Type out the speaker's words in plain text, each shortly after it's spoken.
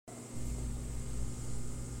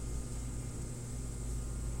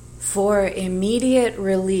For immediate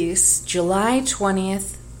release, July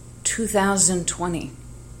 20th, 2020.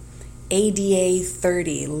 ADA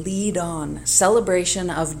 30, Lead On, Celebration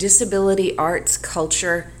of Disability Arts,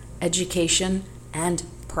 Culture, Education, and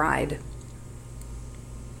Pride.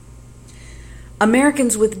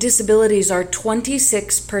 Americans with disabilities are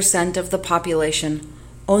 26% of the population,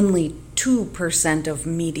 only 2% of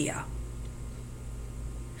media.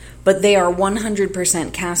 But they are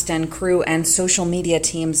 100% cast and crew and social media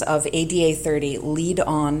teams of ADA 30, Lead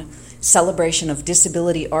On, Celebration of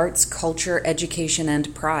Disability Arts, Culture, Education,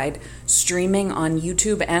 and Pride, streaming on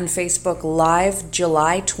YouTube and Facebook live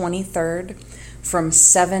July 23rd from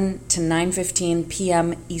 7 to 9:15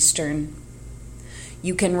 p.m. Eastern.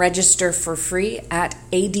 You can register for free at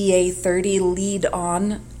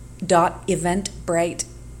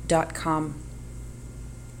ada30leadon.eventbrite.com.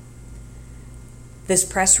 This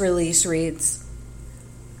press release reads,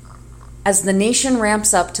 as the nation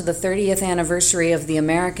ramps up to the 30th anniversary of the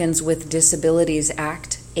Americans with Disabilities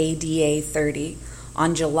Act, ADA 30,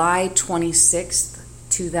 on July 26,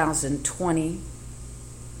 2020,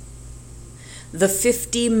 the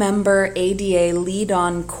 50-member ADA Lead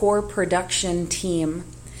On core production team,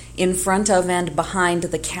 in front of and behind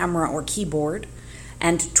the camera or keyboard,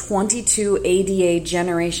 and 22 ADA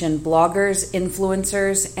generation bloggers,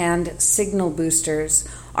 influencers, and signal boosters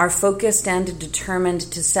are focused and determined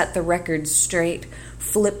to set the record straight,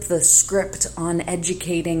 flip the script on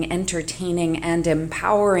educating, entertaining, and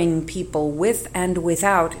empowering people with and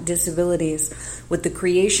without disabilities with the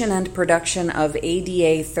creation and production of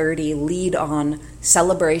ADA 30 Lead On,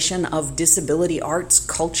 Celebration of Disability Arts,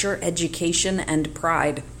 Culture, Education, and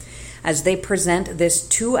Pride, as they present this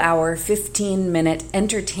 2-hour, 15-minute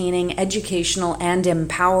entertaining, educational, and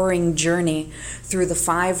empowering journey through the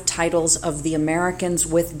 5 titles of the Americans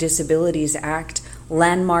with Disabilities Act,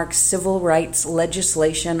 landmark civil rights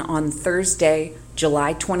legislation on Thursday,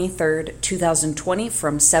 July 23rd, 2020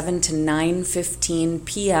 from 7 to 9:15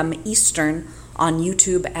 p.m. Eastern on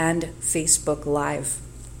YouTube and Facebook Live.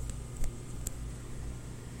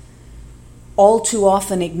 All too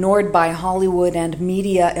often ignored by Hollywood and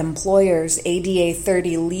media employers, ADA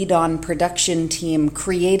 30 Lead On production team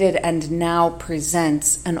created and now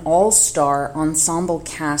presents an all-star ensemble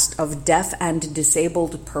cast of deaf and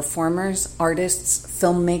disabled performers, artists,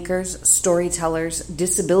 filmmakers, storytellers,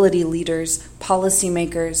 disability leaders,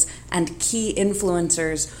 policymakers, and key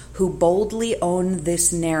influencers who boldly own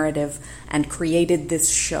this narrative and created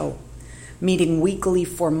this show, meeting weekly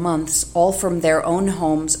for months, all from their own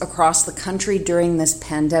homes across the country during this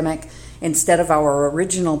pandemic, instead of our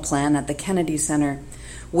original plan at the Kennedy Center,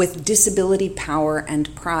 with disability power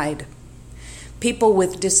and pride. People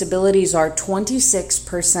with disabilities are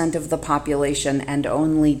 26% of the population and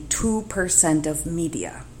only 2% of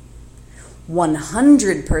media.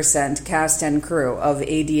 100% cast and crew of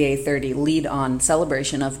ADA 30 Lead On,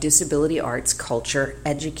 Celebration of Disability Arts, Culture,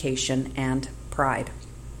 Education, and Pride.